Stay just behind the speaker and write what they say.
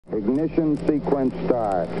Ignition sequence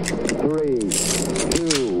start. 3,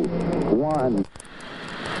 2, 1. Range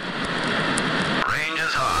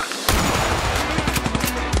is hot.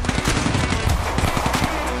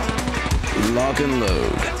 Lock and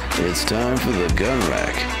load. It's time for the Gun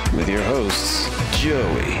Rack with your hosts,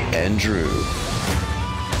 Joey and Drew.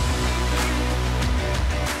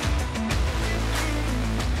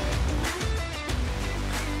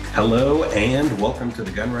 Hello and welcome to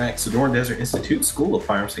the Gun Rack Sonoran Desert Institute School of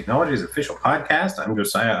Firearms Technology's official podcast. I'm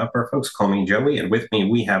Josiah Upper. Folks call me Joey, and with me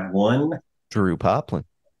we have one Drew Poplin.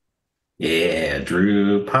 Yeah,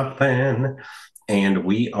 Drew Poplin. And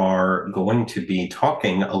we are going to be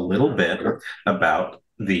talking a little bit about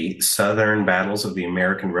the Southern battles of the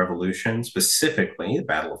American Revolution, specifically the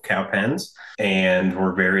Battle of Cowpens. And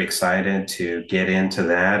we're very excited to get into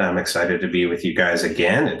that. I'm excited to be with you guys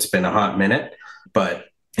again. It's been a hot minute, but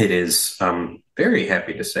it is, I'm very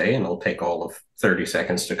happy to say, and it'll take all of 30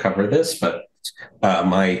 seconds to cover this, but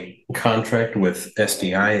my contract with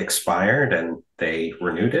SDI expired and they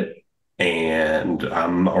renewed it. And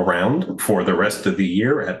I'm around for the rest of the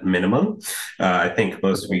year at minimum. I think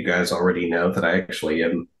most of you guys already know that I actually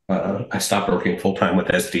am, I stopped working full-time with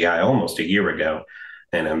SDI almost a year ago.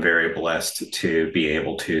 And I'm very blessed to be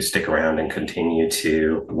able to stick around and continue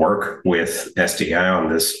to work with SDI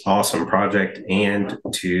on this awesome project and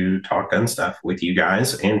to talk gun stuff with you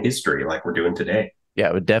guys and history like we're doing today.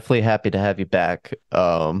 Yeah, we're definitely happy to have you back,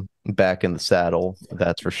 back in the saddle.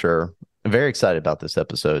 That's for sure. I'm very excited about this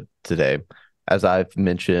episode today. As I've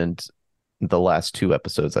mentioned the last two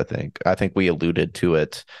episodes, I think we alluded to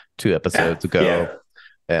it 2 episodes ago. Yeah.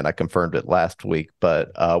 And I confirmed it last week,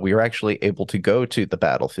 but we were actually able to go to the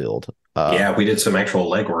battlefield. We did some actual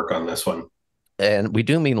legwork on this one. And we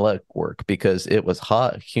do mean legwork because it was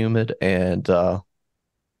hot, humid, and it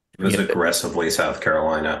was aggressively South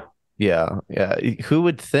Carolina. Yeah. Who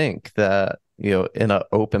would think that, in an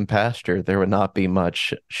open pasture, there would not be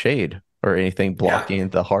much shade or anything blocking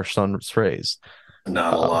the harsh sun's rays?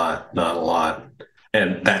 Not a lot.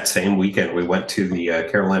 And that same weekend, we went to the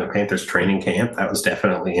Carolina Panthers training camp. That was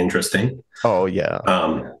definitely interesting. Oh, yeah.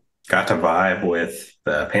 Got to vibe with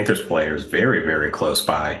the Panthers players very, very close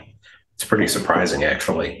by. It's pretty surprising,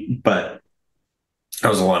 actually. But that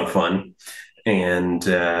was a lot of fun. And,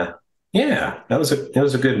 it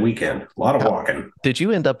was a good weekend. A lot of walking. Did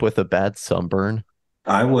you end up with a bad sunburn?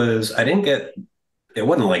 It wasn't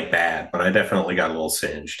like bad, but I definitely got a little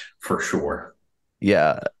singed for sure.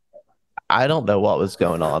 Yeah. I don't know what was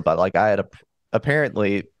going on, but I had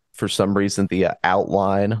apparently for some reason the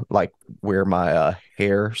outline, like where my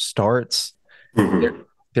hair starts,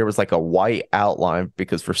 there was like a white outline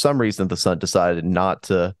because for some reason the sun decided not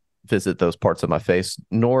to visit those parts of my face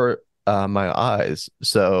nor my eyes.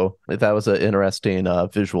 So that was an interesting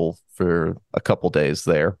visual for a couple days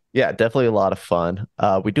there. Yeah, definitely a lot of fun.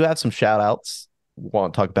 We do have some shout outs we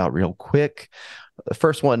want to talk about real quick. The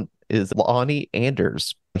first one is Lonnie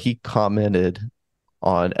Anders. He commented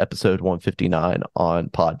on episode 159 on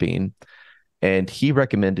Podbean, and he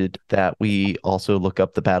recommended that we also look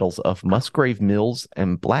up the battles of Musgrave Mills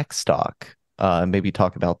and Blackstock, maybe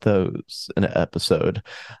talk about those in an episode.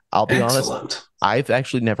 I'll be honest, I've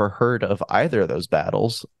actually never heard of either of those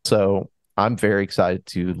battles, so I'm very excited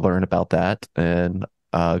to learn about that and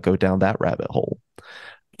go down that rabbit hole.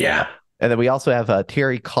 Yeah. And then we also have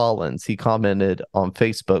Terry Collins. He commented on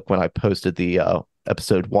Facebook when I posted the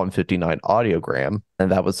episode 159 audiogram.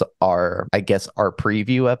 And that was our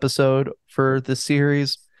preview episode for this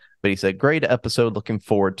series. But he said, great episode. Looking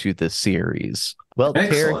forward to this series. Well,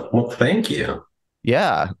 excellent. Terry, well, thank you.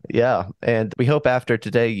 Yeah. And we hope after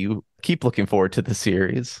today you keep looking forward to the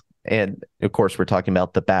series. And of course, we're talking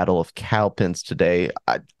about the Battle of Cowpens today.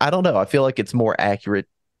 I don't know. I feel like it's more accurate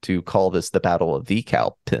to call this the Battle of the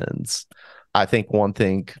Cowpens. I think one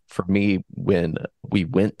thing for me when we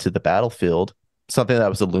went to the battlefield, something that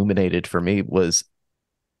was illuminated for me was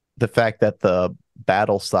the fact that the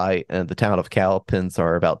battle site and the town of Cowpens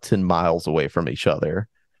are about 10 miles away from each other.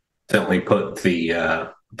 Definitely put the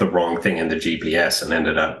wrong thing in the GPS and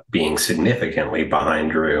ended up being significantly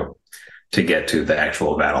behind Drew to get to the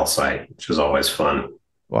actual battle site, which is always fun.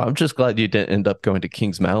 Well, I'm just glad you didn't end up going to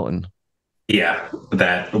Kings Mountain. Yeah,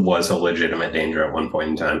 that was a legitimate danger at one point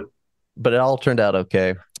in time. But it all turned out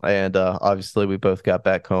okay. And obviously we both got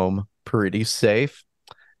back home pretty safe.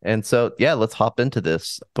 And so, let's hop into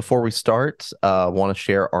this. Before we start, I want to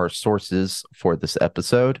share our sources for this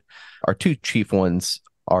episode. Our 2 chief ones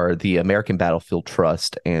are the American Battlefield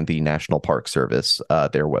Trust and the National Park Service,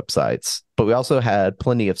 their websites. But we also had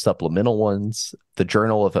plenty of supplemental ones. The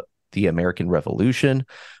Journal of the American Revolution.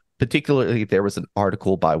 Particularly, there was an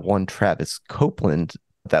article by one Travis Copeland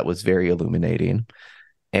that was very illuminating.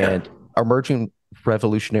 And Emerging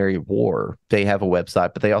Revolutionary War, they have a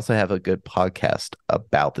website, but they also have a good podcast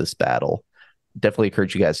about this battle. Definitely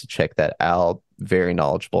encourage you guys to check that out. Very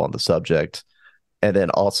knowledgeable on the subject. And then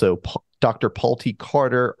also Dr. Paul T.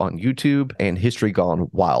 Carter on YouTube and History Gone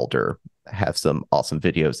Wilder have some awesome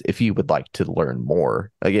videos if you would like to learn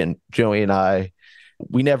more. Again, Joey and I,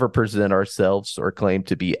 we never present ourselves or claim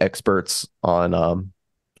to be experts on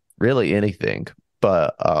really anything,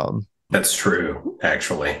 but that's true,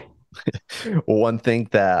 actually. One thing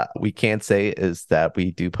that we can say is that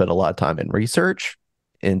we do put a lot of time and research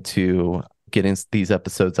into getting these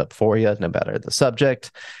episodes up for you, no matter the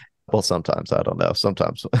subject. Well, sometimes, I don't know.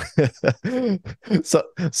 Sometimes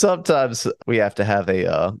sometimes we have to have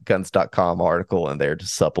a guns.com article in there to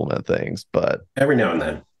supplement things, but every now and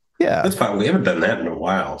then. Yeah. That's fine. We haven't done that in a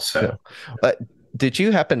while. So did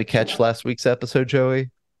you happen to catch last week's episode,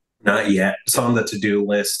 Joey? Not yet. It's on the to-do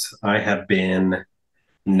list. I have been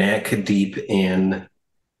neck deep in.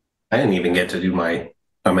 I didn't even get to do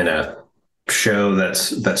I'm in a show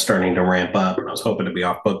that's starting to ramp up, and I was hoping to be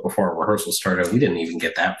off book before rehearsal started. We didn't even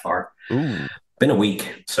get that far. Ooh. Been a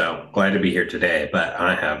week, so glad to be here today, but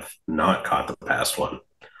I have not caught the past one.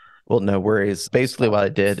 Well, no worries. Basically what I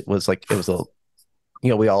did was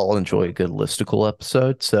we all enjoy a good listicle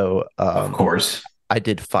episode, so of course I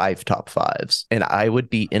did 5 top 5s, and I would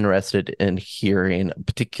be interested in hearing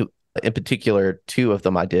in particular 2 of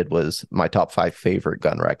them I did was my top 5 favorite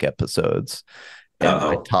gun rack episodes and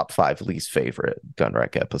my top 5 least favorite gun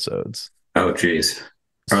rack episodes. Oh, geez.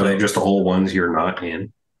 Are they just all ones you're not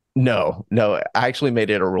in? No. I actually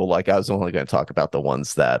made it a rule. Like, I was only going to talk about the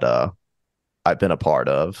ones that I've been a part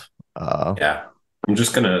of. Yeah. I'm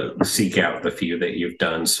just going to seek out the few that you've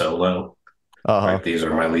done solo. Right, these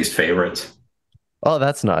are my least favorites. Oh,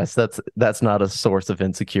 that's nice. That's not a source of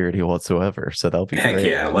insecurity whatsoever. So that'll be great.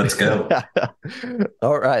 Yeah, let's go.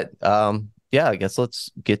 All right. Yeah, I guess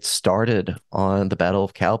let's get started on the Battle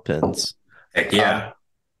of Cowpens. Heck yeah.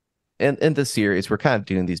 In this series, we're kind of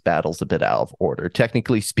doing these battles a bit out of order.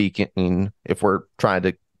 Technically speaking, if we're trying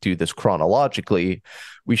to do this chronologically,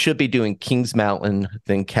 we should be doing Kings Mountain,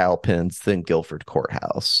 then Cowpens, then Guilford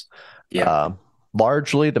Courthouse. Yeah.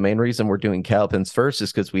 Largely, the main reason we're doing Cowpens first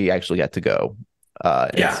is because we actually got to go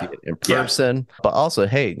and see it in person. Yeah. But also,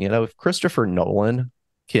 hey, if Christopher Nolan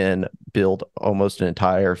can build almost an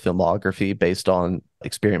entire filmography based on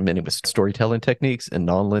experimenting with storytelling techniques and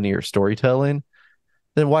nonlinear storytelling,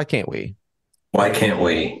 then why can't we? Why can't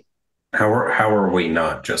we? How are we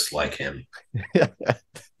not just like him?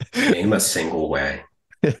 Name a single way.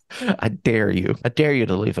 I dare you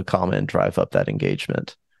to leave a comment and drive up that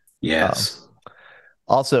engagement. Yes.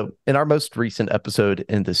 Also, in our most recent episode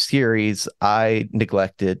in the series, I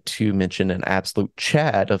neglected to mention an absolute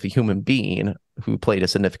Chad of a human being who played a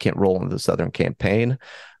significant role in the Southern campaign.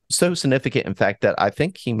 So significant, in fact, that I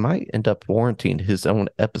think he might end up warranting his own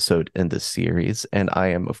episode in this series. And I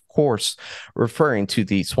am, of course, referring to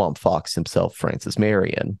the Swamp Fox himself, Francis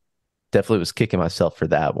Marion. Definitely was kicking myself for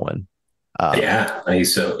that one.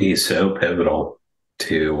 He's so pivotal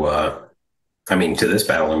to this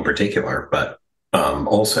battle in particular, but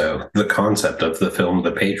also the concept of the film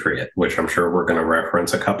The Patriot, which I'm sure we're going to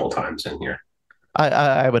reference a couple times in here.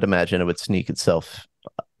 I would imagine it would sneak itself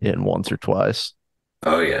in once or twice.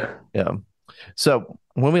 Oh, yeah. Yeah. So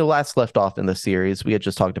when we last left off in the series, we had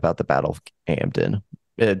just talked about the Battle of Camden.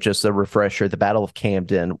 Just a refresher, the Battle of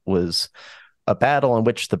Camden was a battle in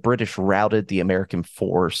which the British routed the American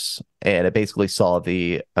force, and it basically saw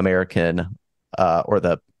the American or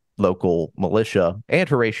the local militia and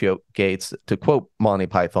Horatio Gates, to quote Monty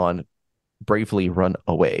Python, bravely run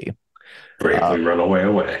away. Bravely run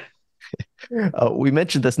away. We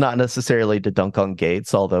mentioned this not necessarily to dunk on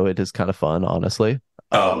Gates, although it is kind of fun, honestly.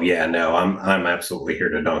 Oh yeah, no, I'm absolutely here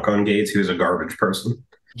to dunk on Gates, who's a garbage person.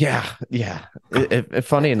 Yeah.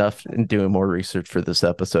 Funny enough, in doing more research for this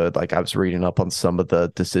episode, like I was reading up on some of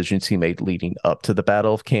the decisions he made leading up to the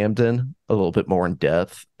Battle of Camden a little bit more in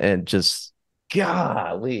depth, and just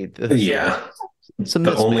golly, the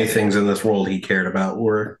only things in this world he cared about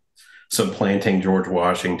were supplanting George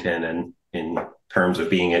Washington and in terms of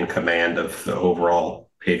being in command of the overall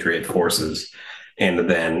Patriot forces, and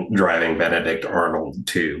then driving Benedict Arnold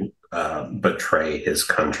to betray his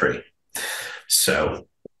country. So,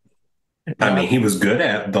 I mean, he was good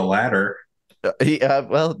at the latter. You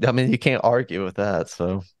can't argue with that.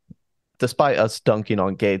 So, despite us dunking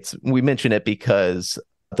on Gates, we mention it because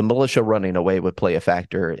the militia running away would play a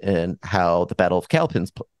factor in how the Battle of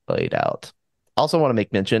Cowpens played out. Also want to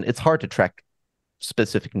make mention, it's hard to track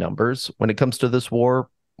specific numbers when it comes to this war.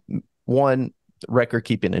 One, record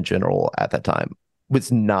keeping in general at that time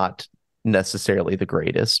was not necessarily the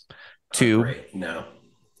greatest. Two, Great. No.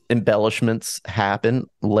 embellishments happen,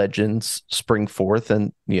 legends spring forth,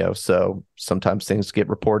 and so sometimes things get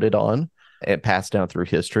reported on and passed down through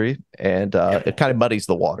history, and it kind of muddies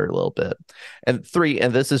the water a little bit. And three,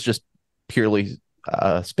 and this is just purely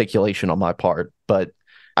speculation on my part, but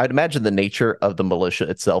I'd imagine the nature of the militia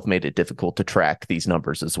itself made it difficult to track these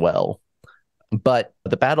numbers as well. But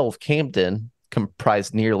the Battle of Camden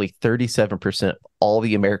comprised nearly 37% of all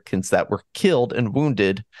the Americans that were killed and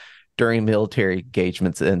wounded during military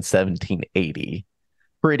engagements in 1780.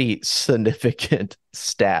 Pretty significant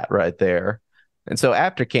stat right there. And so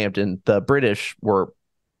after Camden, the British were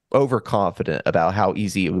overconfident about how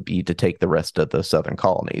easy it would be to take the rest of the southern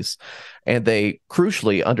colonies. And they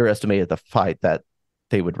crucially underestimated the fight that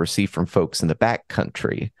they would receive from folks in the back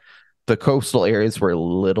country. The coastal areas were a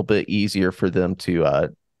little bit easier for them to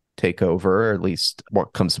take over, or at least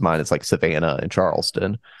what comes to mind is like Savannah and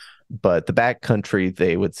Charleston. But the back country,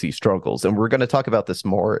 they would see struggles. And we're going to talk about this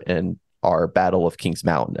more in our Battle of Kings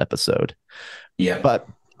Mountain episode. Yeah. But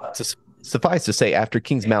suffice to say, after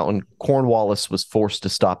Kings Mountain, Cornwallis was forced to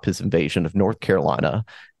stop his invasion of North Carolina,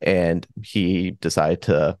 and he decided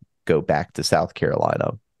to go back to South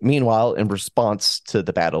Carolina. Meanwhile, in response to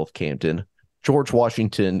the Battle of Camden, George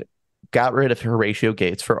Washington got rid of Horatio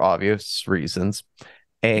Gates for obvious reasons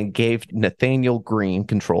and gave Nathaniel Greene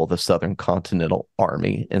control of the Southern Continental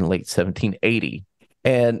Army in late 1780.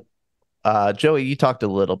 And Joey, you talked a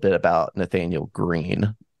little bit about Nathaniel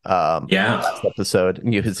Greene. Last episode,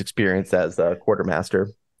 his experience as a quartermaster.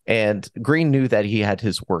 And Greene knew that he had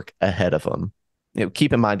his work ahead of him.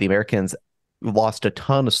 Keep in mind, the Americans lost a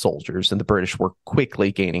ton of soldiers, and the British were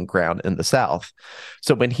quickly gaining ground in the South.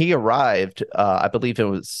 So when he arrived, I believe it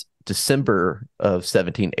was December of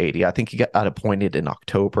 1780. I think he got appointed in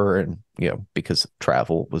October, and because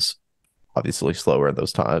travel was obviously slower in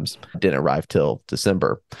those times, didn't arrive till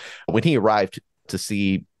December. When he arrived to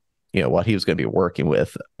see what he was going to be working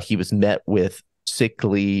with, he was met with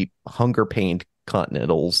sickly, hunger-pained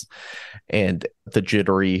Continentals and the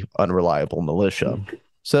jittery, unreliable militia.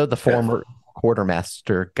 So the former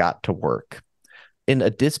quartermaster got to work. In a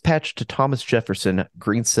dispatch to Thomas Jefferson,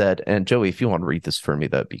 Greene said, and Joey, if you want to read this for me,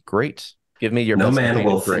 that'd be great. Give me your No best man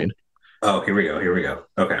will Greene. Oh, here we go.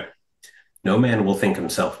 Okay. No man will think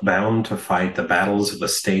himself bound to fight the battles of a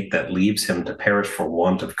state that leaves him to perish for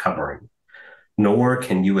want of covering. Nor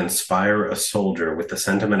can you inspire a soldier with the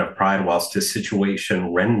sentiment of pride whilst his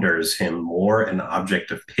situation renders him more an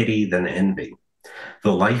object of pity than envy.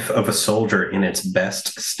 The life of a soldier in its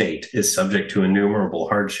best state is subject to innumerable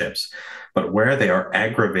hardships, but where they are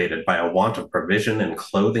aggravated by a want of provision and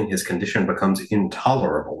clothing, his condition becomes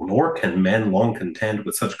intolerable, nor can men long contend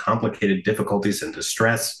with such complicated difficulties and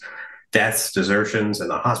distress. Deaths, desertions, and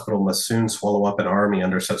the hospital must soon swallow up an army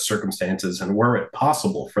under such circumstances, and were it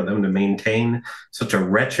possible for them to maintain such a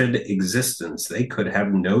wretched existence, they could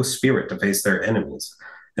have no spirit to face their enemies,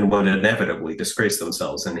 and would inevitably disgrace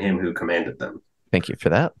themselves and him who commanded them. Thank you for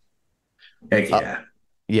that. Heck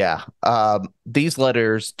yeah. These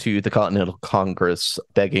letters to the Continental Congress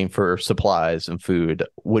begging for supplies and food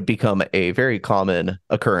would become a very common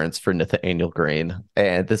occurrence for Nathaniel Greene,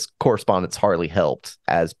 and this correspondence hardly helped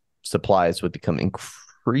as supplies would become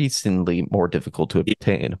increasingly more difficult to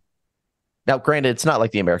obtain. Now, granted, it's not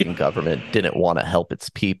like the American government didn't want to help its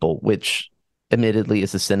people, which admittedly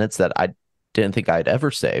is a sentence that I didn't think I'd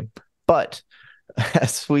ever say. But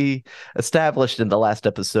as we established in the last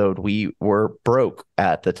episode, we were broke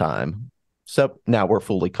at the time. So now we're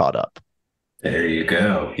fully caught up. There you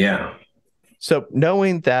go. Yeah. So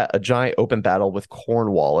knowing that a giant open battle with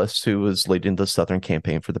Cornwallis, who was leading the Southern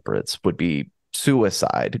campaign for the Brits, would be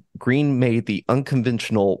suicide, Greene made the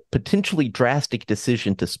unconventional, potentially drastic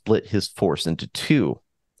decision to split his force into two.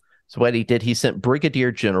 So what he did, he sent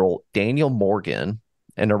Brigadier General Daniel Morgan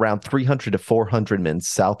and around 300 to 400 men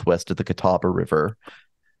southwest of the Catawba River.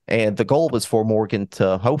 And the goal was for Morgan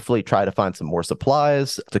to hopefully try to find some more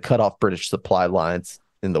supplies, to cut off British supply lines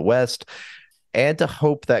in the west, and to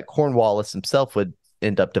hope that Cornwallis himself would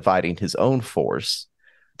end up dividing his own force.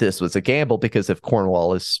 This was a gamble because if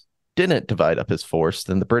Cornwallis didn't divide up his force,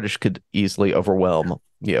 then the British could easily overwhelm,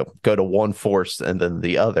 go to one force and then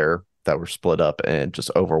the other that were split up and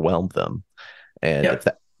just overwhelm them. And if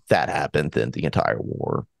that happened, then the entire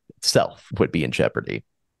war itself would be in jeopardy.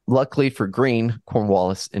 Luckily for Greene,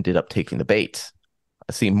 Cornwallis ended up taking the bait.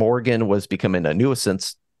 Morgan was becoming a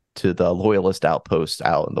nuisance to the loyalist outposts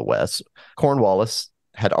out in the west. Cornwallis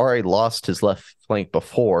had already lost his left flank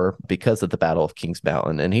before because of the Battle of Kings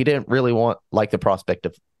Mountain, and he didn't really like the prospect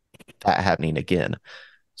of that happening again.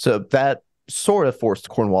 So that sort of forced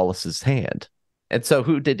Cornwallis's hand. And so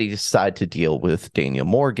who did he decide to deal with Daniel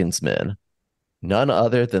Morgan's men? None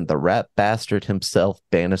other than the rat bastard himself,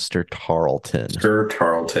 Bannister Tarleton. Sir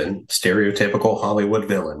Tarleton, stereotypical Hollywood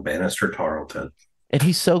villain, Bannister Tarleton. And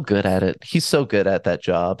he's so good at it. He's so good at that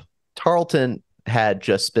job. Tarleton had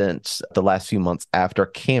just spent the last few months after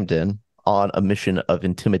Camden on a mission of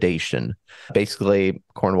intimidation. Basically,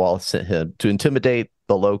 Cornwallis sent him to intimidate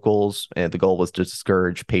the locals, and the goal was to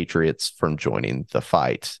discourage patriots from joining the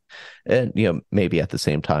fight. And, maybe at the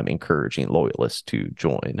same time encouraging loyalists to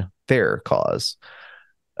join their cause.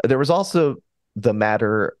 There was also the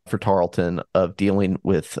matter for Tarleton of dealing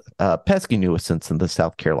with pesky nuisance in the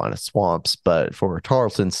South Carolina swamps, but for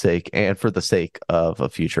Tarleton's sake and for the sake of a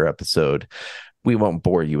future episode, we won't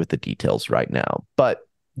bore you with the details right now. But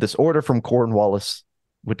this order from Cornwallis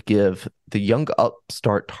would give the young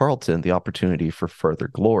upstart Tarleton the opportunity for further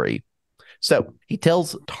glory. So he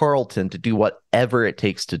tells Tarleton to do whatever it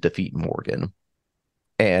takes to defeat Morgan.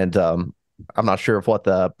 And I'm not sure of what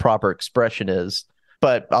the proper expression is,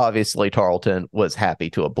 but obviously Tarleton was happy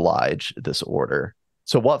to oblige this order.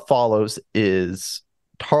 So what follows is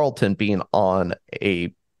Tarleton being on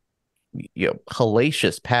a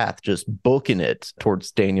hellacious path, just booking it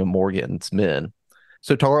towards Daniel Morgan's men.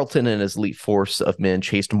 So Tarleton and his elite force of men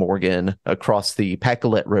chased Morgan across the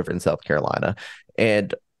Pacolet River in South Carolina.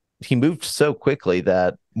 And he moved so quickly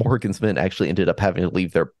that Morgan's men actually ended up having to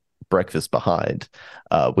leave their breakfast behind,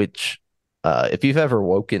 which if you've ever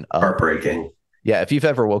woken up... Heartbreaking. Yeah, if you've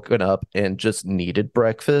ever woken up and just needed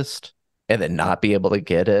breakfast and then not be able to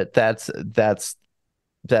get it, that's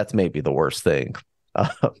maybe the worst thing.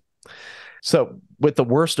 So with the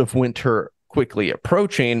worst of winter quickly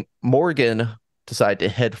approaching, Morgan decided to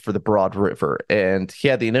head for the Broad River, and he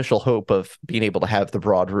had the initial hope of being able to have the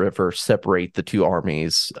Broad River separate the two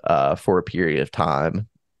armies for a period of time.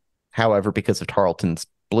 However, because of Tarleton's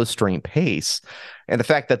blistering pace and the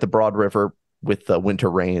fact that the Broad River with the winter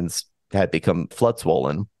rains had become flood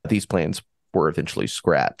swollen, these plans were eventually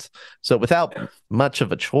scrapped. So without much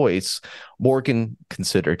of a choice, Morgan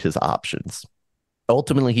considered his options.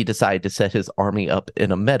 Ultimately, he decided to set his army up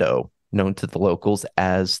in a meadow known to the locals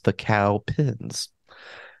as the Cowpens.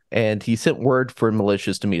 And he sent word for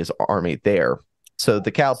militias to meet his army there. So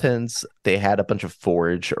the Cowpens, they had a bunch of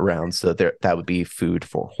forage around, so that would be food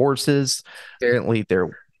for horses. Apparently,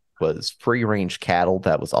 there was free-range cattle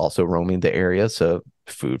that was also roaming the area, so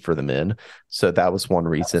food for the men. So that was one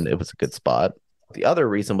reason it was a good spot. The other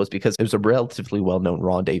reason was because it was a relatively well-known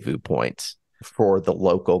rendezvous point for the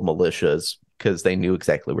local militias because they knew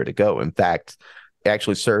exactly where to go. In fact, it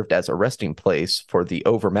actually served as a resting place for the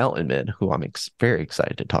Over-Mountain men, who I'm very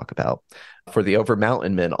excited to talk about, for the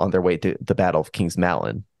Over-Mountain men on their way to the Battle of Kings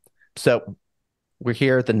Mountain. So we're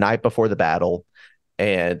here the night before the battle,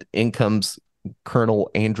 and in comes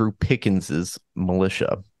Colonel Andrew Pickens's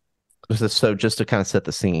militia. So just to kind of set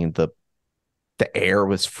the scene, the air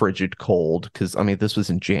was frigid cold because, this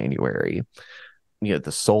was in January.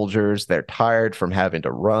 The soldiers, they're tired from having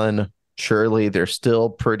to run. Surely they're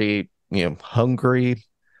still pretty, hungry.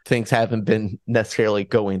 Things haven't been necessarily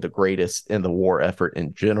going the greatest in the war effort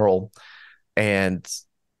in general. And,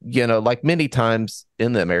 like many times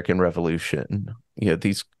in the American Revolution,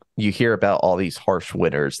 you hear about all these harsh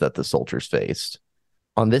winters that the soldiers faced.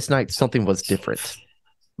 On this night, something was different.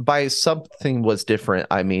 By something was different,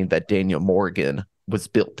 I mean that Daniel Morgan was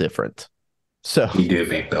built different. So he did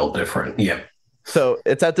be built different. Yeah. So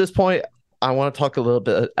it's at this point, I want to talk a little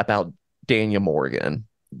bit about Daniel Morgan.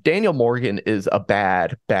 Daniel Morgan is a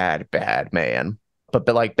bad man, but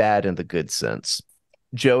like bad in the good sense.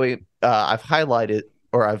 Joey, I've highlighted,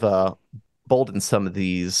 or I've bolded some of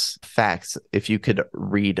these facts. If you could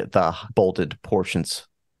read the bolded portions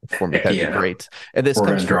for me, that'd be great. And this we're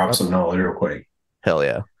going to drop some knowledge real quick. Hell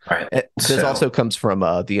yeah. All right. This also comes from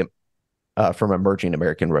from Emerging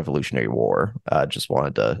American Revolutionary War. Just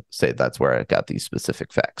wanted to say that's where I got these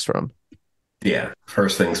specific facts from. Yeah.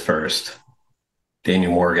 First things first.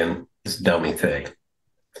 Daniel Morgan is dummy thick.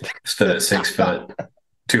 Stood at 6 foot,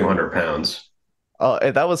 200 pounds. Oh,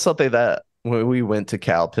 and that was something that when we went to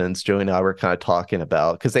Cowpens, Joey and I were kind of talking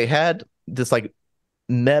about, because they had this like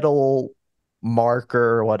metal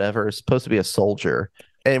marker or whatever, supposed to be a soldier.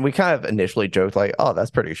 And we kind of initially joked like, oh,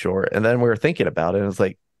 that's pretty short. And then we were thinking about it, and it's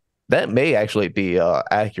like, that may actually be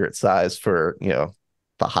accurate size for,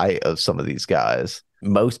 the height of some of these guys.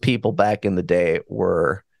 Most people back in the day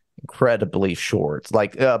were incredibly short.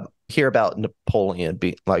 Like hear about Napoleon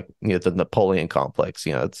being like, the Napoleon complex,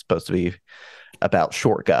 it's supposed to be about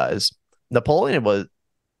short guys. Napoleon was,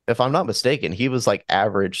 if I'm not mistaken, he was like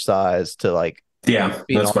average size to like, yeah,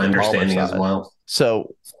 that's my understanding as well.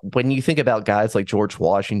 So when you think about guys like George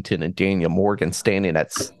Washington and Daniel Morgan standing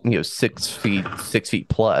at 6 feet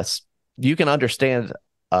plus, you can understand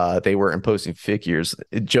they were imposing figures.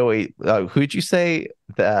 Joey, who'd you say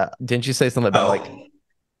that? Didn't you say something about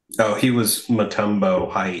he was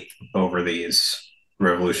Matumbo height over these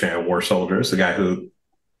Revolutionary War soldiers, the guy who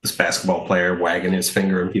this basketball player wagging his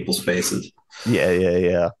finger in people's faces.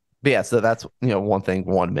 Yeah. But yeah, so that's one thing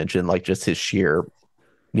I want to mention, like just his sheer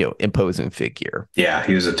imposing figure. Yeah,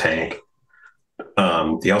 he was a tank.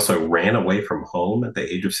 He also ran away from home at the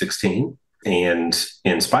age of 16. And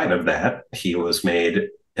in spite of that, he was made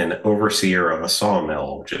an overseer of a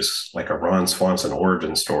sawmill, which is like a Ron Swanson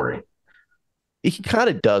origin story. He kind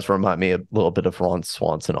of does remind me a little bit of Ron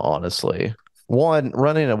Swanson, honestly. One,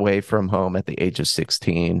 running away from home at the age of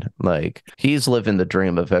 16, like he's living the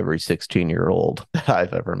dream of every 16-year-old that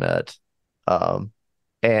I've ever met.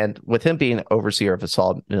 And with him being overseer of a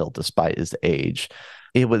sawmill despite his age,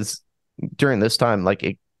 it was during this time, like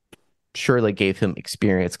it surely gave him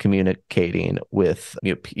experience communicating with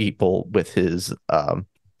people with his, I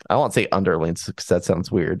won't say underlings because that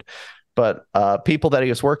sounds weird, but people that he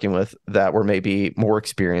was working with that were maybe more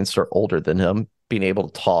experienced or older than him, being able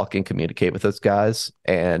to talk and communicate with those guys.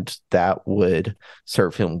 And that would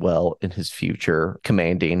serve him well in his future,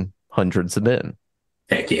 commanding hundreds of men.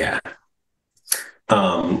 Heck yeah.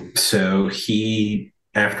 So he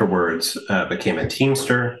afterwards became a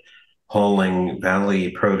teamster, hauling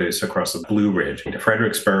valley produce across the Blue Ridge into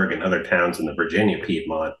Fredericksburg and other towns in the Virginia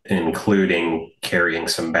Piedmont, including carrying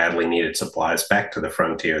some badly needed supplies back to the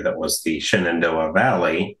frontier that was the Shenandoah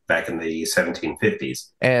Valley back in the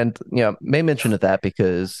 1750s. And, may mention of that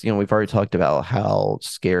because, we've already talked about how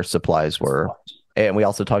scarce supplies were. And we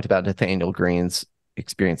also talked about Nathaniel Greene's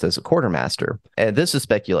experience as a quartermaster. And this is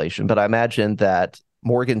speculation, but I imagine that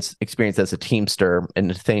Morgan's experience as a teamster and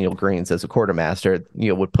Nathaniel Greene's as a quartermaster,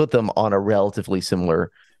 would put them on a relatively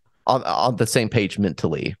similar, on the same page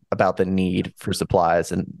mentally about the need for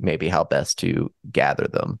supplies and maybe how best to gather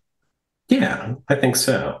them. Yeah, I think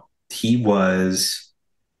so. He was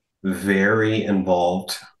very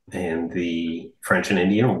involved in the French and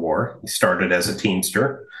Indian War. He started as a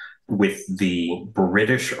teamster with the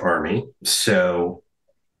British Army. So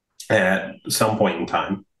at some point in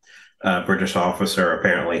time, a British officer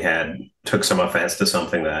apparently took some offense to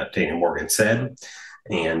something that Daniel Morgan said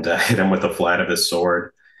and hit him with the flat of his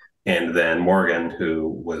sword. And then Morgan, who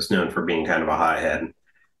was known for being kind of a hothead,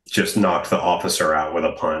 just knocked the officer out with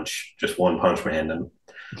a punch, just one punch manned him.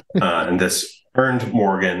 And this earned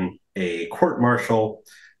Morgan a court-martial,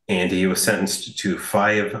 and he was sentenced to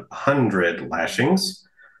 500 lashings,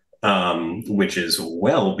 which is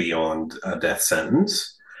well beyond a death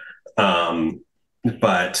sentence.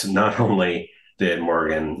 But not only did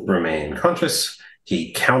Morgan remain conscious,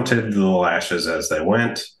 he counted the lashes as they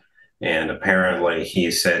went. And apparently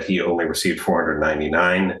he said he only received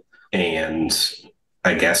 499 and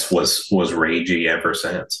I guess was ragey ever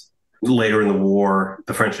since. Later in the war,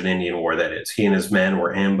 the French and Indian War, that is, he and his men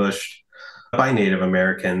were ambushed by Native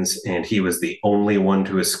Americans, and he was the only one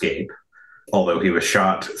to escape, although he was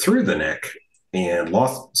shot through the neck and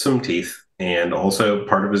lost some teeth and also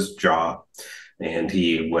part of his jaw. And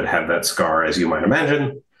he would have that scar, as you might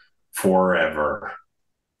imagine, forever.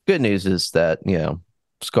 Good news is that,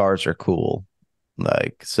 scars are cool.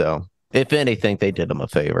 So if anything, they did him a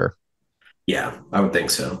favor. Yeah, I would think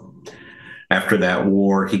so. After that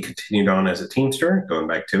war, he continued on as a teamster, going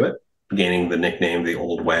back to it, gaining the nickname the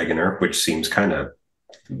Old Wagoner, which seems kind of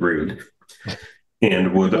rude.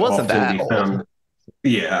 And would often be found.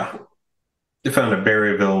 Yeah. They found at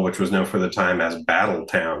Berryville, which was known for the time as Battle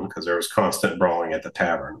Town, because there was constant brawling at the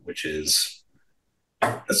tavern,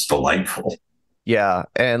 that's delightful. Yeah,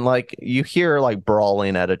 and you hear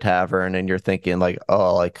brawling at a tavern, and you're thinking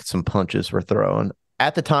some punches were thrown.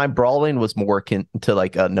 At the time, brawling was more akin to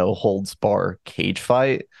a no holds bar cage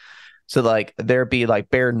fight. So there'd be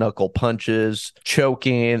bare knuckle punches,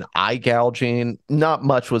 choking, eye gouging. Not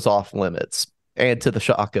much was off limits, and to the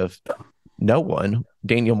shock of no one,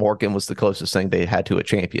 Daniel Morgan was the closest thing they had to a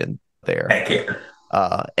champion there. Heck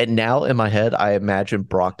yeah. And now in my head, I imagine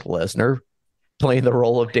Brock Lesnar playing the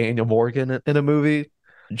role of Daniel Morgan in a movie.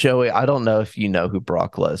 Joey, I don't know if you know who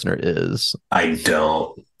Brock Lesnar is. I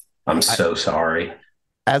don't. I'm so sorry.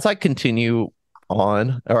 As I continue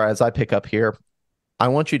on, or as I pick up here, I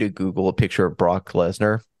want you to Google a picture of Brock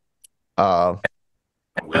Lesnar.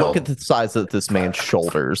 Look at the size of this man's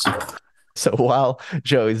shoulders. So while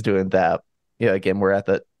Joey's doing that, again, we're at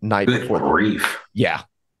the night before. Grief. Yeah.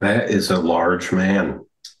 That is a large man.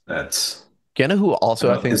 That's. You know who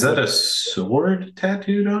also I think is that a sword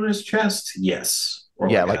tattooed on his chest? Yes. Or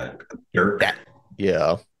yeah, a dirk.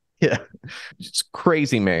 Yeah. Yeah. It's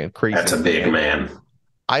crazy, man. Crazy. That's a big man.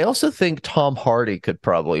 I also think Tom Hardy could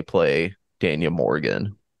probably play Daniel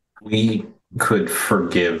Morgan. We could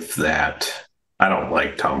forgive that. I don't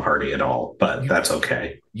like Tom Hardy at all, but that's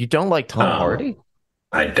okay. You don't like Tom Hardy?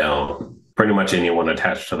 I don't. Pretty much anyone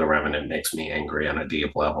attached to the Revenant makes me angry on a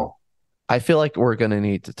deep level. I feel like we're going to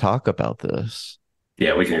need to talk about this.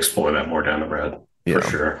 Yeah, we can explore that more down the road for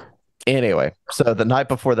sure. Anyway, so the night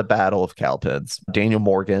before the Battle of Cowpens, Daniel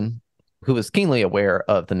Morgan, who was keenly aware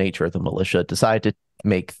of the nature of the militia, decided to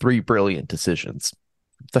make three brilliant decisions.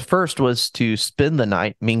 The first was to spend the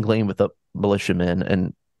night mingling with the militiamen,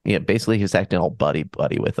 and basically he was acting all buddy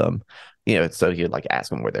with them. So he'd like ask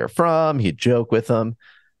them where they're from, he'd joke with them.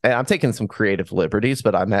 And I'm taking some creative liberties,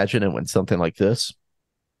 but I imagine it went something like this.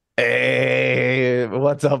 Hey,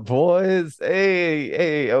 what's up, boys?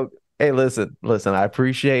 Hey, listen, I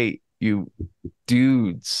appreciate you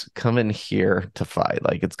dudes coming here to fight.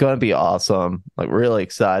 Like, it's gonna be awesome. Like, really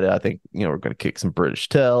excited. I think we're gonna kick some British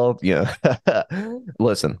tail.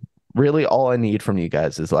 Listen, really all I need from you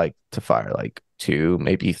guys is like to fire like 2,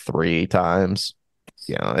 maybe 3 times.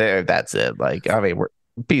 That's it. Like, I mean, we're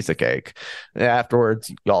piece of cake.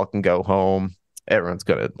 Afterwards, y'all can go home. Everyone's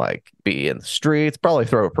gonna like be in the streets, probably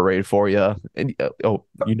throw a parade for you. And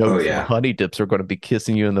honey dips are gonna be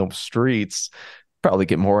kissing you in the streets. Probably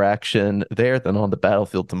get more action there than on the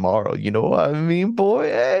battlefield tomorrow. You know what I mean,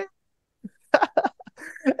 boy?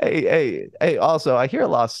 Hey. Hey, also, I hear a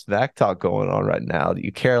lot of smack talk going on right now.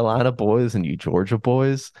 You Carolina boys and you Georgia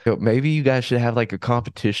boys. Maybe you guys should have like a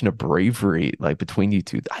competition of bravery like between you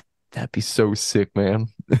two. That'd be so sick, man.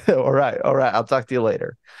 All right. I'll talk to you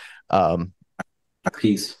later.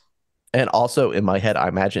 Peace. And also in my head, I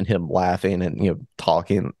imagine him laughing and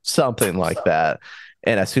talking something like that.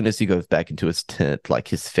 And as soon as he goes back into his tent, like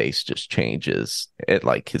his face just changes. And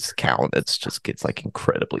like his countenance just gets like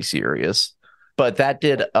incredibly serious. But that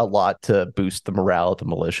did a lot to boost the morale of the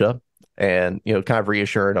militia and, kind of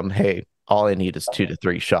reassuring them, hey, all I need is 2 to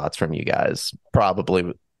 3 shots from you guys.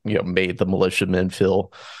 Probably, made the militiamen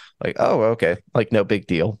feel like, oh, okay, like no big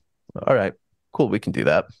deal. All right, cool, we can do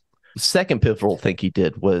that. The second pivotal thing he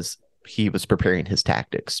did was he was preparing his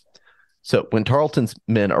tactics. So when Tarleton's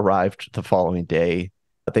men arrived the following day,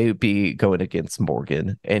 they would be going against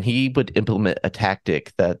Morgan, and he would implement a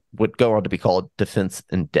tactic that would go on to be called defense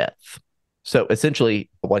in depth. So essentially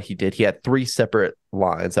what he did, he had 3 separate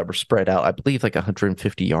lines that were spread out, I believe like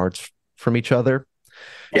 150 yards from each other.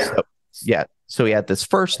 Yeah. So he had this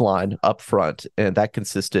first line up front, and that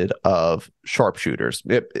consisted of sharpshooters.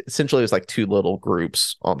 It essentially was like 2 little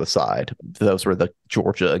groups on the side. Those were the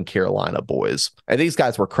Georgia and Carolina boys. And these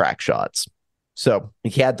guys were crack shots. So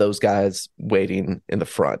he had those guys waiting in the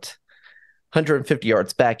front. 150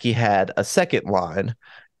 yards back, he had a second line,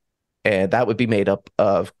 and that would be made up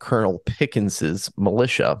of Colonel Pickens's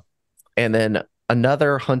militia. And then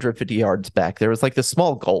another 150 yards back, there was like this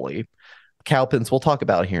small gully. Cowpens, we'll talk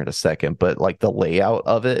about here in a second, but like the layout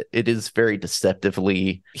of it is very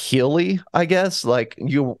deceptively hilly, I guess. Like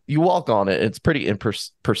you walk on it, it's pretty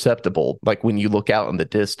imperceptible. Like when you look out in the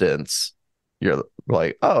distance, you're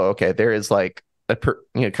like, oh, okay, there is like a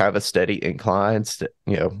kind of a steady incline,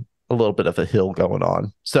 a little bit of a hill going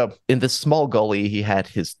on. So in this small gully, he had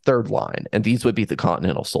his third line, and these would be the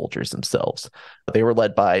Continental soldiers themselves. They were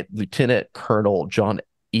led by Lieutenant Colonel John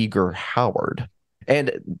Eager Howard.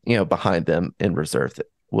 And, behind them in reserve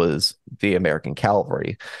was the American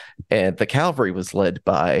cavalry. And the cavalry was led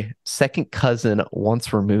by second cousin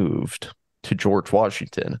once removed to George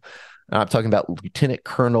Washington. I'm talking about Lieutenant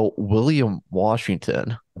Colonel William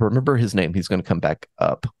Washington. Remember his name. He's going to come back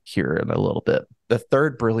up here in a little bit. The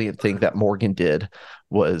third brilliant thing that Morgan did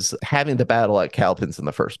was having the battle at Cowpens in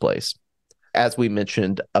the first place. As we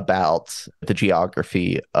mentioned about the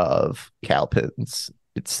geography of Cowpens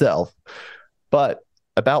itself, but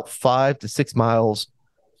about 5 to 6 miles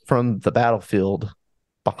from the battlefield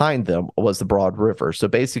behind them was the Broad River. So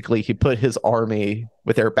basically, he put his army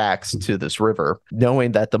with their backs to this river,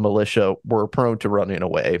 knowing that the militia were prone to running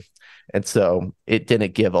away. And so it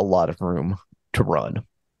didn't give a lot of room to run.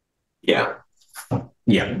 Yeah.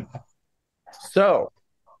 So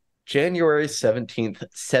January 17th,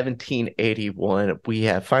 1781, we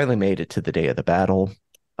have finally made it to the day of the battle.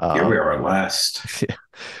 Here we are at last.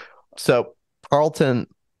 So Tarleton,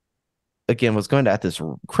 again, was going at this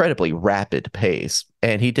incredibly rapid pace,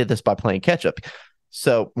 and he did this by playing catch-up.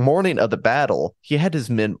 So morning of the battle, he had his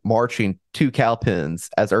men marching to Cowpens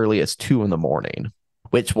as early as 2 in the morning,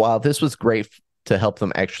 which, while this was great to help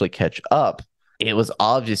them actually catch up, it was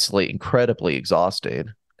obviously incredibly exhausting.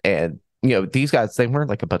 And, these guys, they weren't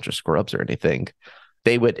like a bunch of scrubs or anything.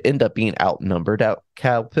 They would end up being outnumbered at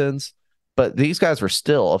Cowpens, but these guys were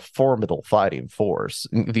still a formidable fighting force.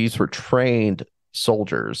 These were trained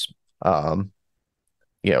soldiers,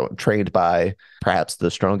 trained by perhaps the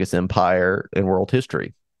strongest empire in world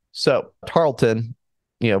history. So Tarleton,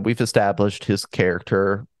 we've established his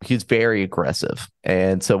character. He's very aggressive.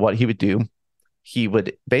 And so what he would do, he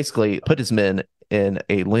would basically put his men in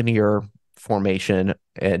a linear formation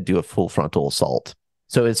and do a full frontal assault.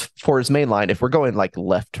 So for his main line, if we're going like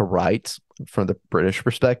left to right from the British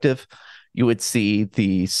perspective, you would see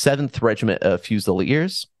the 7th Regiment of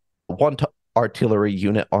Fusiliers, one artillery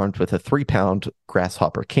unit armed with a 3-pound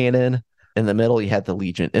Grasshopper cannon. In the middle, you had the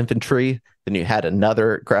Legion Infantry. Then you had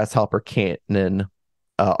another Grasshopper cannon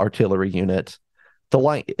artillery unit, the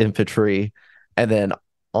Light Infantry, and then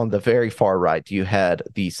on the very far right, you had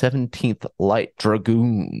the 17th Light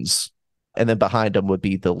Dragoons. And then behind them would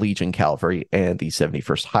be the Legion Cavalry and the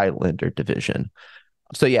 71st Highlander Division.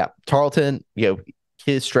 So yeah, Tarleton,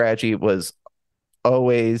 his strategy was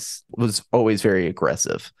always very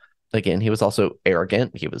aggressive. Again, he was also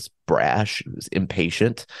arrogant, he was brash, he was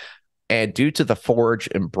impatient. And due to the forage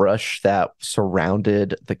and brush that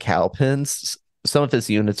surrounded the Cowpens, some of his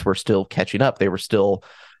units were still catching up. They were still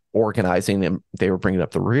organizing and they were bringing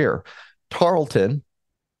up the rear. Tarleton,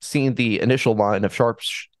 seeing the initial line of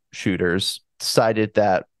sharpshooters, decided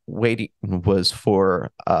that waiting was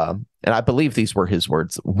for, and I believe these were his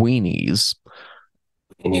words, weenies.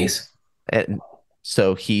 Weenies. And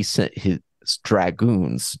so he sent his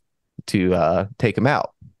dragoons to take him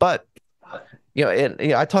out. But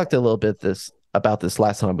I talked a little bit about this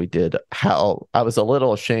last time we did, how I was a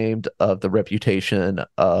little ashamed of the reputation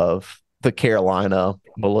of the Carolina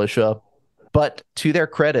militia. But to their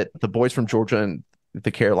credit, the boys from Georgia and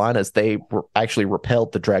the Carolinas, they were actually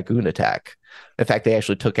repelled the dragoon attack. In fact, they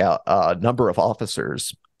actually took out a number of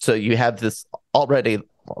officers. So you have this already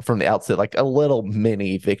from the outset, like a little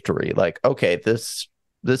mini victory. Like, okay, this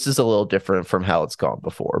is a little different from how it's gone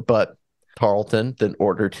before. But Tarleton then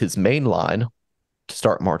ordered his main line to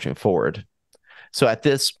start marching forward. So at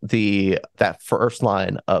that first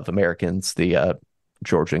line of Americans, the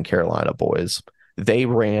Georgia and Carolina boys, they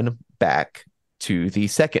ran back to the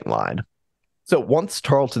second line. So once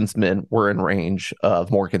Tarleton's men were in range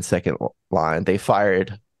of Morgan's second line, they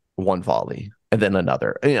fired one volley and then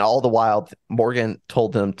another. And all the while, Morgan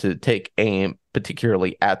told them to take aim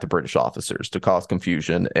particularly at the British officers to cause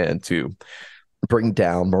confusion and to bring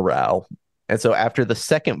down morale. And so after the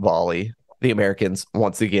second volley, the Americans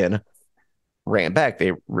once again ran back.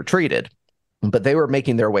 They retreated. But they were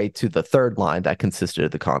making their way to the third line that consisted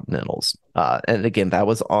of the Continentals. And again, that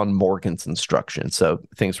was on Morgan's instruction. So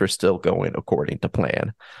things were still going according to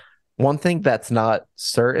plan. One thing that's not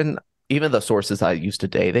certain, even the sources I use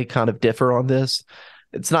today, they kind of differ on this.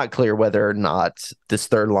 It's not clear whether or not this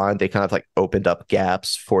third line, they kind of like opened up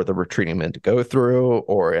gaps for the retreating men to go through,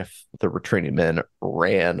 or if the retreating men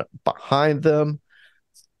ran behind them.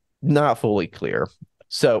 Not fully clear.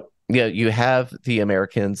 So you have the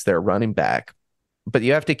Americans, they're running back, but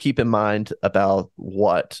you have to keep in mind about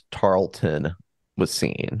what Tarleton was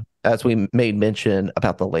seeing. As we made mention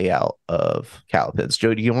about the layout of Cowpens.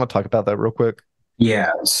 Joe, do you want to talk about that real quick?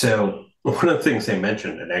 Yeah. So one of the things they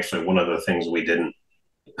mentioned, and actually one of the things we didn't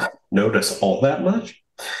notice all that much,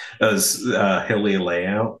 was hilly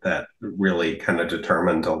layout that really kind of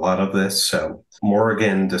determined a lot of this. So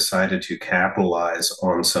Morgan decided to capitalize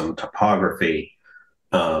on some topography,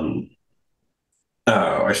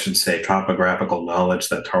 I should say topographical knowledge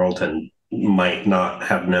that Tarleton might not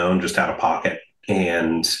have known just out of pocket.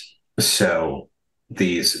 And so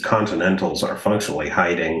these Continentals are functionally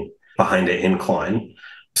hiding behind an incline.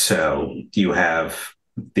 So you have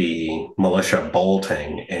the militia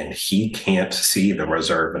bolting, and he can't see the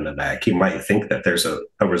reserve in the back. He might think that there's a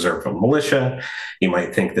reserve of militia. He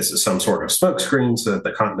might think this is some sort of smokescreen so that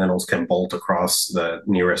the Continentals can bolt across the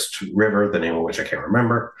nearest river, the name of which I can't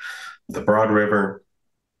remember, the Broad River.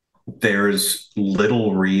 There's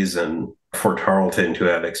little reason for Tarleton to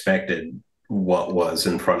have expected what was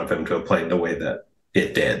in front of him to have played the way that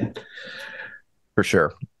it did. For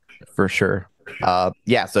sure.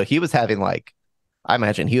 So he was having I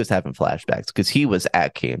imagine he was having flashbacks because he was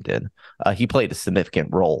at Camden. He played a significant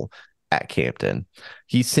role at Camden.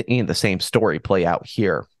 He's seeing the same story play out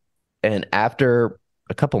here. And after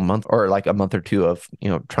a couple months or like a month or two of,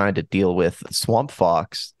 trying to deal with Swamp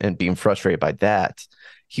Fox and being frustrated by that,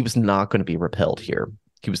 he was not going to be repelled here.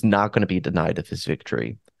 He was not going to be denied of his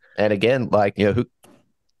victory. And again,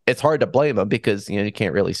 it's hard to blame him because, you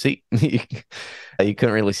can't really see. You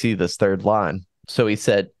couldn't really see this third line. So he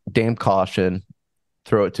said, damn caution,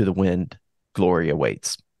 throw it to the wind, glory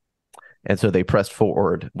awaits. And so they pressed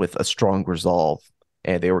forward with a strong resolve,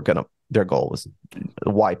 and their goal was to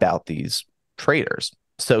wipe out these traitors.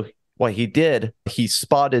 So what he did, he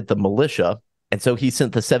spotted the militia, and so he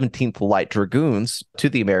sent the 17th Light Dragoons to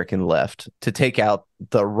the American left to take out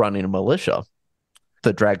the running militia.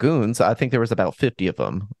 The Dragoons, I think there was about 50 of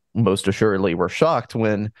them, most assuredly were shocked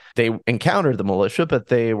when they encountered the militia, but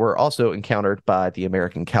they were also encountered by the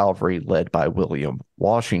American cavalry led by William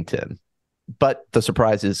Washington. But the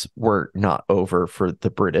surprises were not over for the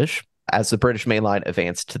British. As the British main line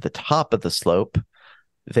advanced to the top of the slope,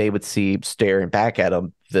 they would see staring back at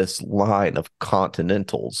them this line of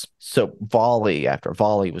Continentals. So volley after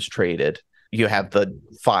volley was traded. You have the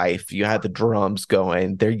fife, you have the drums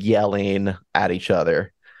going, they're yelling at each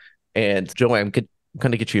other. And Joey, I'm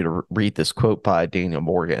going to get you to read this quote by Daniel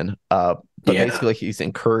Morgan. But basically, he's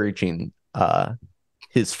encouraging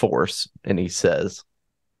his force, and he says,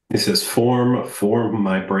 form,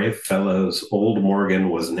 my brave fellows. Old Morgan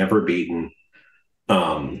was never beaten,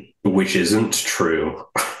 which isn't true.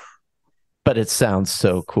 But it sounds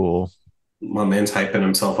so cool. My man's hyping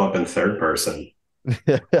himself up in third person.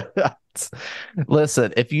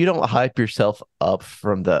 Listen, if you don't hype yourself up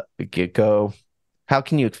from the get-go, how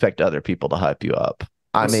can you expect other people to hype you up?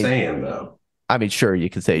 Saying, though. I mean, sure, you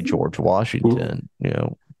can say George Washington,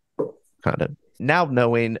 kind of. Now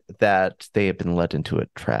knowing that they have been led into a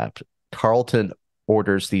trap, Tarleton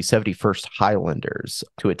orders the 71st Highlanders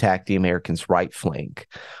to attack the Americans' right flank.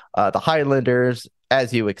 The Highlanders,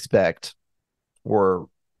 as you expect, were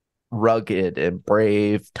rugged and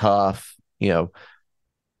brave, tough,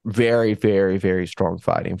 very, very, very strong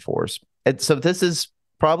fighting force. And so this is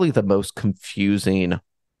probably the most confusing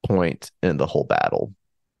point in the whole battle.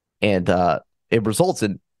 And it results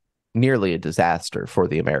in nearly a disaster for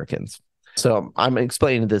the Americans. So I'm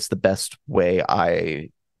explaining this the best way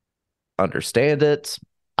I understand it.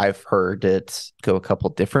 I've heard it go a couple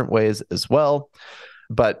different ways as well.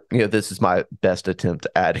 But, this is my best attempt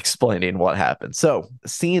at explaining what happened. So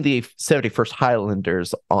seeing the 71st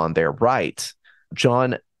Highlanders on their right,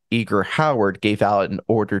 John Eager Howard gave out an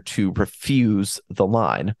order to refuse the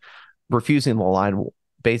line. Refusing the line,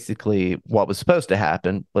 basically what was supposed to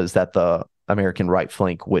happen was that the American right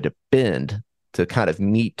flank would bend to kind of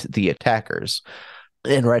meet the attackers.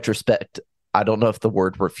 In retrospect, I don't know if the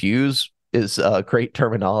word refuse is a great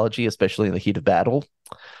terminology, especially in the heat of battle.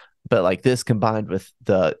 But like this combined with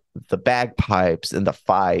the bagpipes and the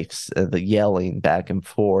fifes and the yelling back and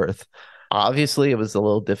forth, obviously it was a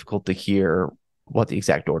little difficult to hear what the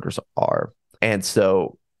exact orders are. And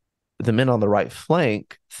so the men on the right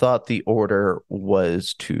flank thought the order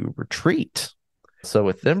was to retreat. So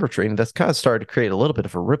with them retreating, that's kind of started to create a little bit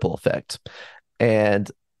of a ripple effect. And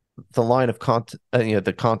the line of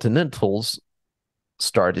the Continentals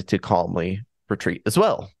started to calmly retreat as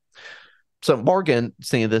well. So Morgan,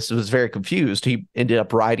 seeing this, was very confused. He ended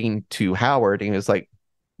up writing to Howard, and he was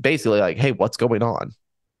basically like, hey, what's going on?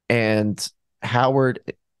 And Howard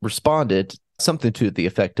responded something to the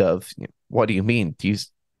effect of, what do you mean?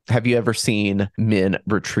 Have you ever seen men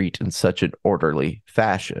retreat in such an orderly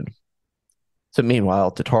fashion? So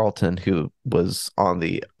meanwhile, to Tarleton, who was on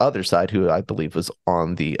the other side, who I believe was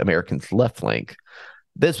on the Americans' left flank,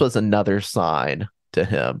 this was another sign to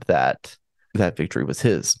him that victory was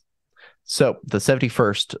his. So the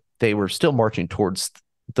 71st, they were still marching towards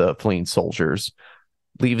the fleeing soldiers,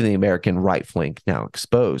 leaving the American right flank now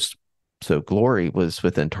exposed. So glory was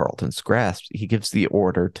within Tarleton's grasp. He gives the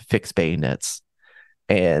order to fix bayonets.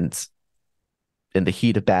 And in the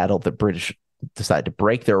heat of battle, the British decide to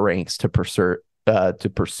break their ranks to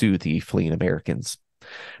pursue the fleeing Americans.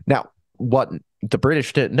 Now, what the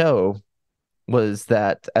British didn't know was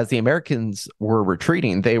that as the Americans were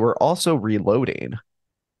retreating, they were also reloading.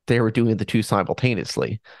 They were doing the two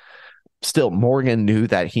simultaneously. Still, Morgan knew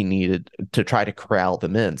that he needed to try to corral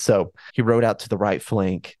them in. So he rode out to the right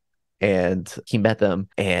flank and he met them.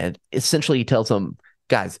 And essentially he tells them,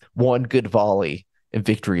 guys, one good volley and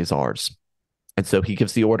victory is ours. And so he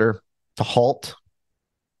gives the order to halt,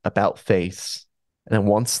 about face. And then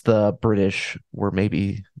once the British were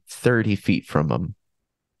maybe 30 feet from him,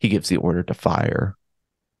 he gives the order to fire.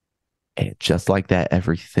 And just like that,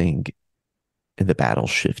 everything in the battle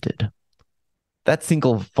shifted. That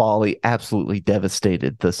single volley absolutely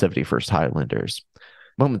devastated the 71st Highlanders.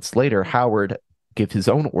 Moments later, Howard gave his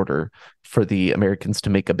own order for the Americans to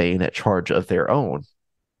make a bayonet charge of their own.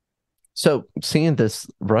 So seeing this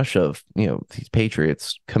rush of, these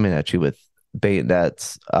patriots coming at you with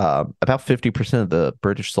bayonets, about 50% of the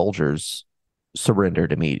British soldiers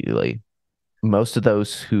surrendered immediately. Most of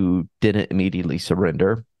those who didn't immediately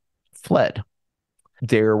surrender fled.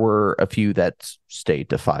 There were a few that stayed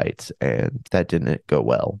to fight, and that didn't go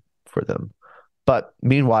well for them. But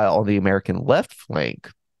meanwhile, on the American left flank,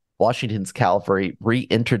 Washington's cavalry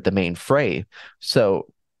re-entered the main fray. So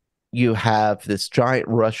you have this giant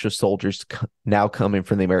rush of soldiers now coming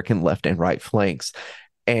from the American left and right flanks.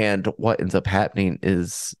 And what ends up happening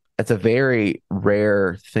is it's a very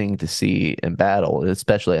rare thing to see in battle,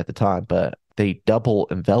 especially at the time, but they double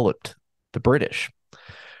enveloped the British.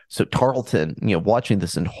 So Tarleton, watching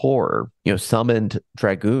this in horror, summoned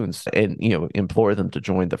dragoons and, implored them to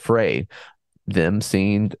join the fray. Them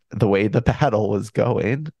seeing the way the battle was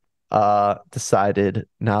going, decided,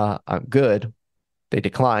 nah, I'm good. They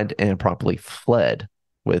declined and promptly fled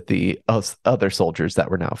with the other soldiers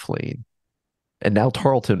that were now fleeing. And now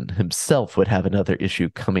Tarleton himself would have another issue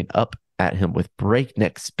coming up at him with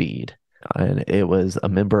breakneck speed. And it was a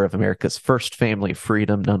member of America's first family of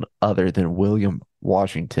freedom, none other than William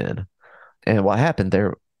Washington. And what happened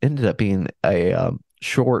there ended up being a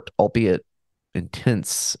short, albeit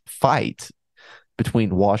intense fight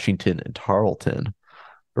between Washington and Tarleton.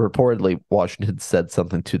 Reportedly, Washington said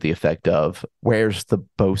something to the effect of, "Where's the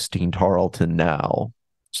boasting Tarleton now?"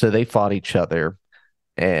 So they fought each other.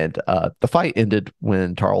 And the fight ended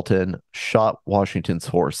when Tarleton shot Washington's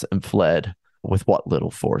horse and fled with what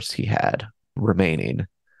little force he had remaining.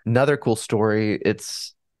 Another cool story.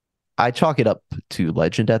 I chalk it up to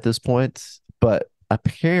legend at this point, but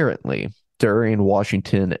apparently during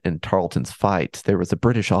Washington and Tarleton's fight, there was a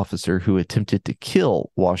British officer who attempted to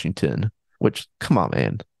kill Washington, which, come on,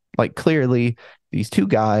 man. Like, clearly, these two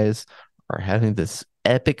guys are having this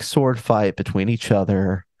epic sword fight between each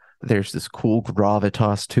other. There's this cool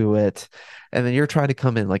gravitas to it. And then you're trying to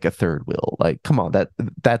come in like a third wheel. Like, come on,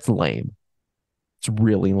 that's lame. It's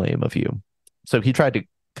really lame of you. So he tried to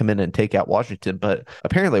come in and take out Washington, but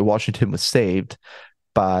apparently Washington was saved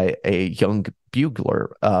by a young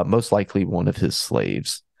bugler, most likely one of his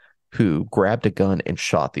slaves, who grabbed a gun and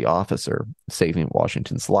shot the officer, saving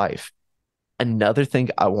Washington's life. Another thing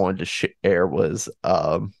I wanted to share was,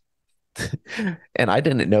 and I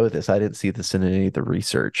didn't know this, I didn't see this in any of the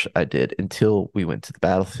research I did until we went to the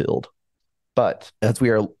battlefield. But as we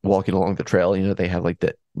are walking along the trail, they have like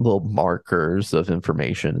the little markers of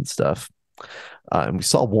information and stuff. And we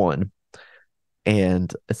saw one,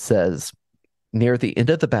 and it says, near the end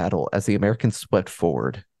of the battle, as the Americans swept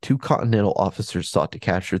forward, 2 Continental officers sought to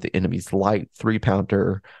capture the enemy's light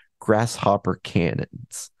 3-pounder Grasshopper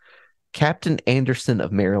cannons. Captain Anderson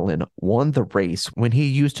of Maryland won the race when he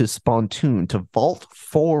used his pontoon to vault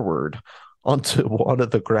forward onto one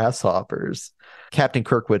of the Grasshoppers. Captain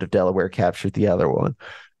Kirkwood of Delaware captured the other one.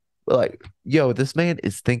 Like, yo, this man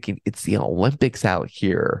is thinking it's the Olympics out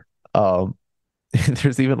here.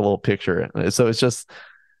 There's even a little picture. So it's just,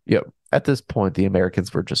 at this point, the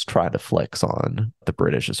Americans were just trying to flex on the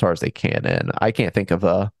British as far as they can. And I can't think of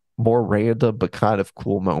a more random but kind of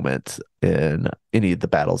cool moment in any of the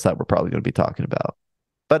battles that we're probably going to be talking about.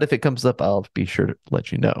 But if it comes up, I'll be sure to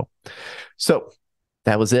let you know. So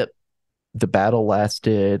that was it. The battle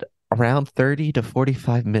lasted around 30 to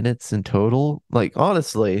 45 minutes in total. Like,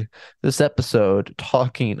 honestly, this episode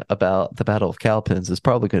talking about the Battle of Cowpens is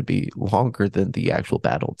probably going to be longer than the actual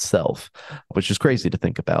battle itself, which is crazy to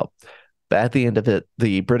think about. But at the end of it,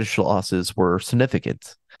 the British losses were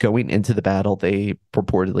significant. Going into the battle, they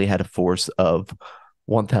purportedly had a force of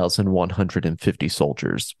 1,150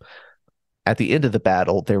 soldiers. At the end of the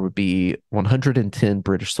battle, there would be 110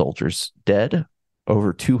 British soldiers dead,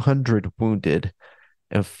 over 200 wounded,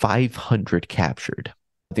 and 500 captured.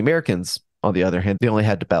 The Americans, on the other hand, they only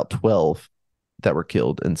had about 12 that were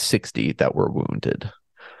killed and 60 that were wounded.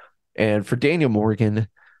 And for Daniel Morgan,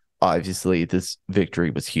 obviously, this victory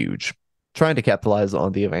was huge. Trying to capitalize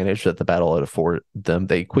on the advantage that the battle had afforded them,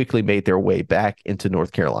 they quickly made their way back into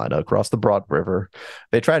North Carolina across the Broad River.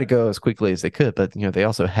 They tried to go as quickly as they could, but they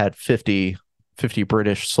also had 50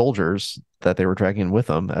 British soldiers that they were dragging with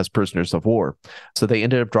them as prisoners of war. So they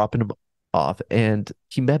ended up dropping them off, and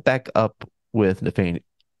he met back up with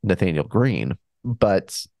Nathaniel Greene,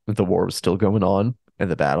 but the war was still going on and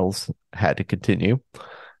the battles had to continue.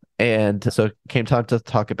 And so it came time to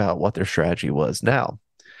talk about what their strategy was now.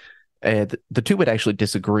 And the two would actually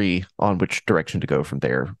disagree on which direction to go from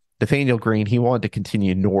there. Nathaniel Greene, he wanted to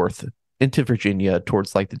continue north into Virginia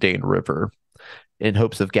towards like the Dane River in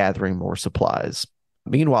hopes of gathering more supplies.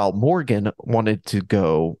 Meanwhile, Morgan wanted to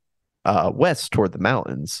go west toward the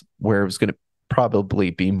mountains, where it was going to probably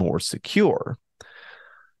be more secure.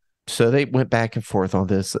 So they went back and forth on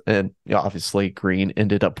this, and obviously Greene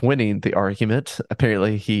ended up winning the argument.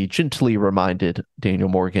 Apparently, he gently reminded Daniel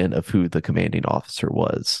Morgan of who the commanding officer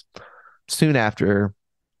was. Soon after,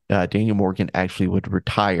 Daniel Morgan actually would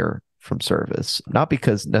retire from service, not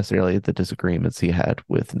because necessarily the disagreements he had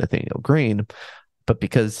with Nathaniel Green, but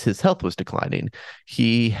because his health was declining.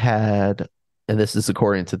 He had, and this is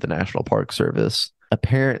according to the National Park Service,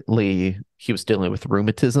 apparently he was dealing with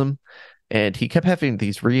rheumatism, and he kept having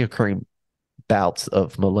these reoccurring bouts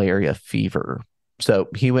of malaria fever. So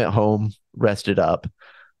he went home, rested up.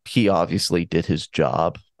 He obviously did his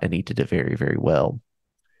job, and he did it very, very well.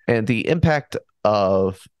 And the impact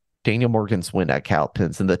of Daniel Morgan's win at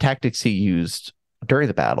Cowpens and the tactics he used during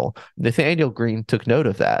the battle, Nathaniel Green took note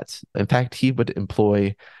of that. In fact, he would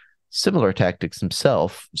employ similar tactics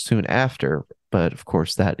himself soon after, but of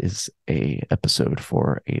course that is a episode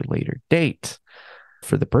for a later date.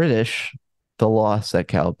 For the British, the loss at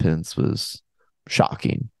Cowpens was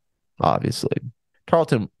shocking, obviously.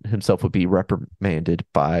 Tarleton himself would be reprimanded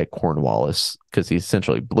by Cornwallis because he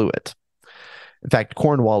essentially blew it. In fact,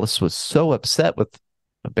 Cornwallis was so upset with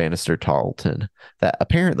Bannister Tarleton that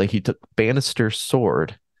apparently he took Bannister's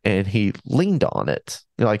sword and he leaned on it.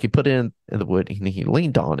 You know, like he put it in the wood and he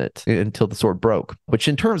leaned on it until the sword broke, which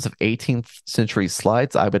in terms of 18th century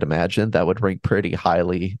sleights, I would imagine that would rank pretty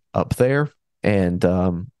highly up there. And,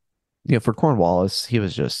 for Cornwallis, he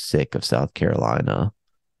was just sick of South Carolina.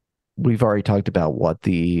 We've already talked about what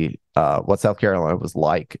South Carolina was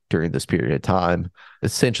like during this period of time,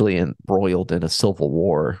 essentially embroiled in a civil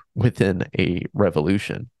war within a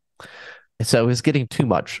revolution. So it was getting too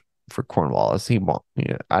much for Cornwallis.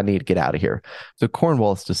 I need to get out of here. So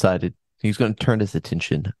Cornwallis decided he's going to turn his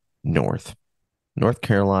attention North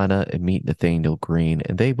Carolina, and meet Nathaniel Green,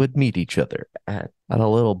 and they would meet each other at a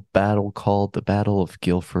little battle called the Battle of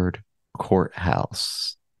Guilford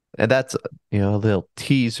Courthouse. And that's, a little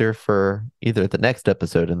teaser for either the next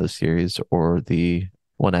episode in the series or the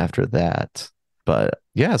one after that. But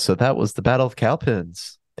yeah, so that was the Battle of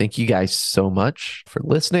Cowpens. Thank you guys so much for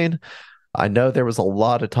listening. I know there was a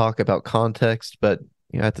lot of talk about context, but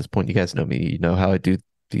at this point, you guys know me. You know how I do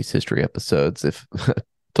these history episodes. If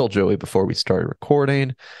told Joey before we started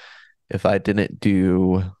recording, if I didn't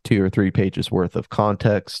do 2 or 3 pages worth of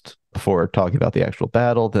context before talking about the actual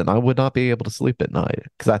battle, then I would not be able to sleep at night,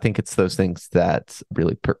 because I think it's those things that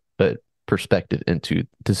really put perspective into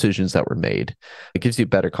decisions that were made. It gives you a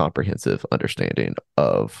better comprehensive understanding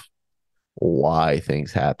of why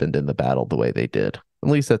things happened in the battle the way they did. At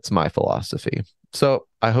least that's my philosophy. So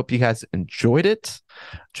I hope you guys enjoyed it.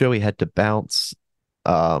 Joey had to bounce.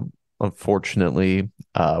 Unfortunately,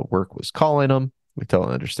 work was calling him. We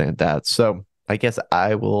totally understand that. So I guess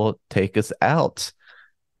I will take us out.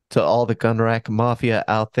 To all the Gun Rack Mafia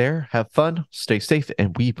out there, have fun, stay safe,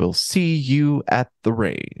 and we will see you at the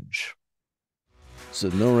range.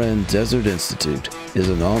 Sonoran Desert Institute is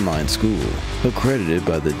an online school accredited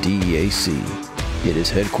by the DEAC. It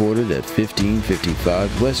is headquartered at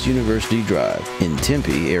 1555 West University Drive in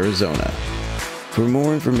Tempe, Arizona. For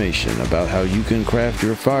more information about how you can craft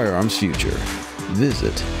your firearms future,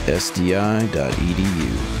 visit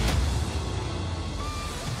sdi.edu.